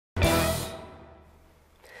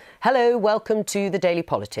Hello, welcome to the Daily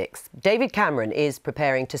Politics. David Cameron is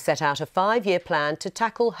preparing to set out a 5-year plan to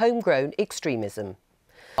tackle homegrown extremism,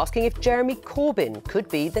 asking if Jeremy Corbyn could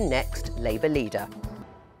be the next Labour leader.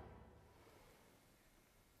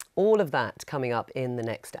 All of that coming up in the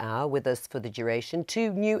next hour. With us for the duration,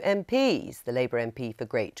 2 new MPs, the Labour MP for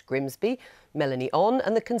Great Grimsby, Melanie Onn,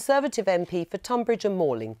 and the Conservative MP for Tunbridge and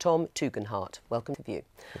Morling, Tom Tugendhat. Welcome to you.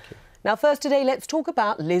 Thank you. Now, first today, let's talk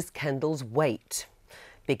about Liz Kendall's weight.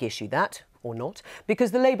 Big issue that, or not,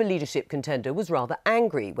 because the Labour leadership contender was rather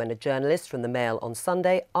angry when a journalist from the Mail on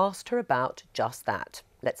Sunday asked her about just that.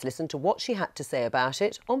 Let's listen to what she had to say about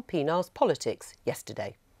it on PNA's Politics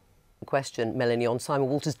yesterday. Question, Melanie Onn, Simon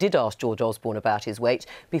Walters did ask George Osborne about his weight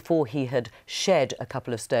before he had shed a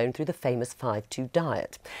couple of stone through the famous 5-2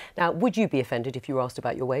 diet. Now, would you be offended if you were asked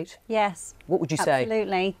about your weight? Yes. What would you say?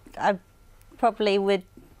 Absolutely. I probably would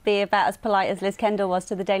be about as polite as Liz Kendall was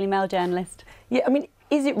to the Daily Mail journalist. Yeah, I mean,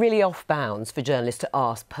 is it really off bounds for journalists to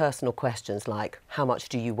ask personal questions like, how much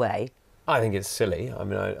do you weigh? I think it's silly. I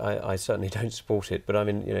mean, I certainly don't support it, but I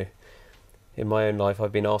mean, you know, in my own life,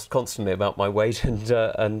 I've been asked constantly about my weight and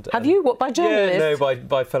have you? What, by journalists? Yeah, no,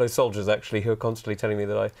 by fellow soldiers actually, who are constantly telling me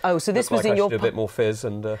that I. Oh, so this look was like in I your should do a bit more fizz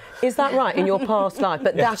and. Is that right, in your past life?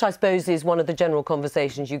 But Yeah. that, I suppose, is one of the general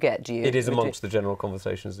conversations you get. Do you? It is amongst the general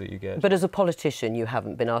conversations that you get. But as a politician, you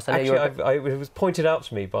haven't been asked. I know Actually, it was pointed out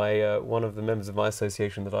to me by one of the members of my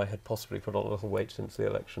association that I had possibly put on a little weight since the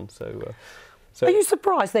election. So. Are you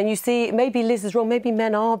surprised then? You see, maybe Liz is wrong, maybe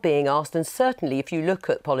men are being asked, and certainly if you look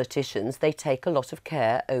at politicians, they take a lot of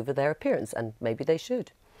care over their appearance, and maybe they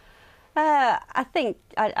should. I think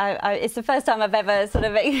it's the first time I've ever sort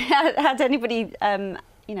of had anybody,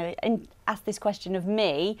 you know, ask this question of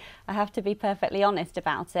me. I have to be perfectly honest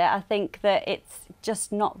about it. I think that it's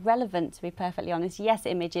just not relevant, to be perfectly honest. Yes,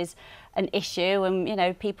 image is an issue, and you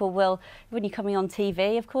know, people will, when you're coming on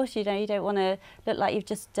TV, of course, you know, you don't want to look like you've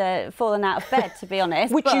just fallen out of bed, to be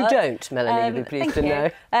honest. Which you don't, Melanie, you'd be pleased to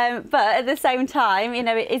know. But at the same time, you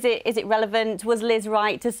know, is it relevant? Was Liz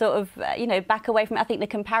right to sort of, you know, back away from it? I think the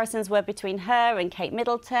comparisons were between her and Kate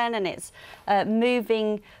Middleton, and it's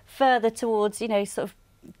moving further towards, you know, sort of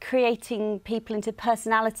creating people into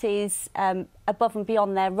personalities above and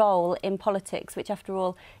beyond their role in politics, which after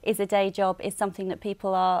all is a day job, is something that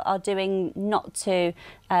people are doing not to,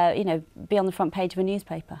 you know, be on the front page of a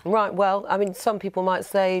newspaper. Right, well, I mean, some people might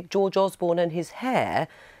say George Osborne and his hair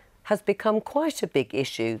has become quite a big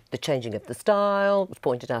issue. The changing of the style was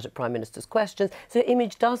pointed out at Prime Minister's questions. So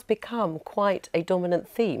image does become quite a dominant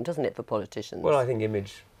theme, doesn't it, for politicians? Well, I think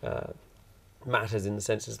image matters in the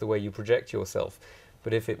sense as the way you project yourself.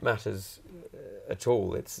 But if it matters at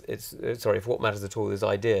all, if what matters at all is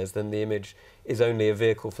ideas, then the image is only a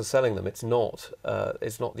vehicle for selling them. It's not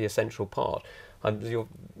the essential part. I'm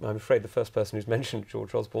afraid the first person who's mentioned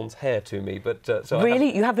George Osborne's hair to me, but so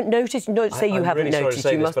really, you haven't noticed? You don't say you haven't really noticed.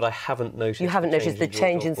 Sorry to say this, but I haven't noticed. You haven't noticed the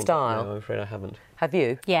change in style. No, I'm afraid I haven't. Have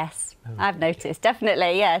you? Yes, I've noticed,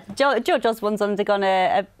 definitely, yeah. George Osborne's undergone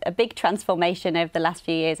a big transformation over the last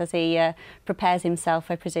few years as he prepares himself,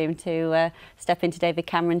 I presume, to step into David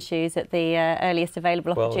Cameron's shoes at the earliest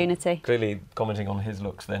available opportunity. Clearly, commenting on his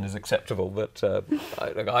looks then is acceptable, but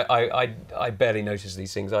I barely notice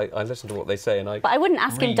these things. I listen to what they say and I... But I wouldn't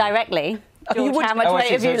ask him directly. George, how much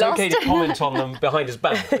weight have you it's lost? OK to comment on them behind his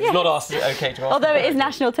back. It's not OK to ask. Although it is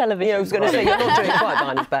national television. Yeah, I was going to say, you're not doing it quite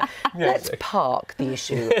behind his back. Let's park the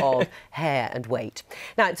issue of hair and weight.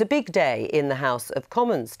 Now, it's a big day in the House of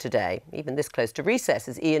Commons today, even this close to recess,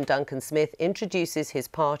 as Ian Duncan-Smith introduces his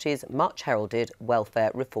party's much-heralded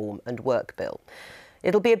welfare reform and work bill.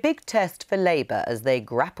 It'll be a big test for Labour as they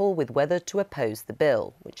grapple with whether to oppose the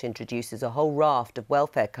bill, which introduces a whole raft of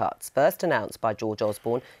welfare cuts, first announced by George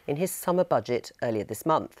Osborne in his summer budget earlier this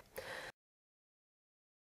month.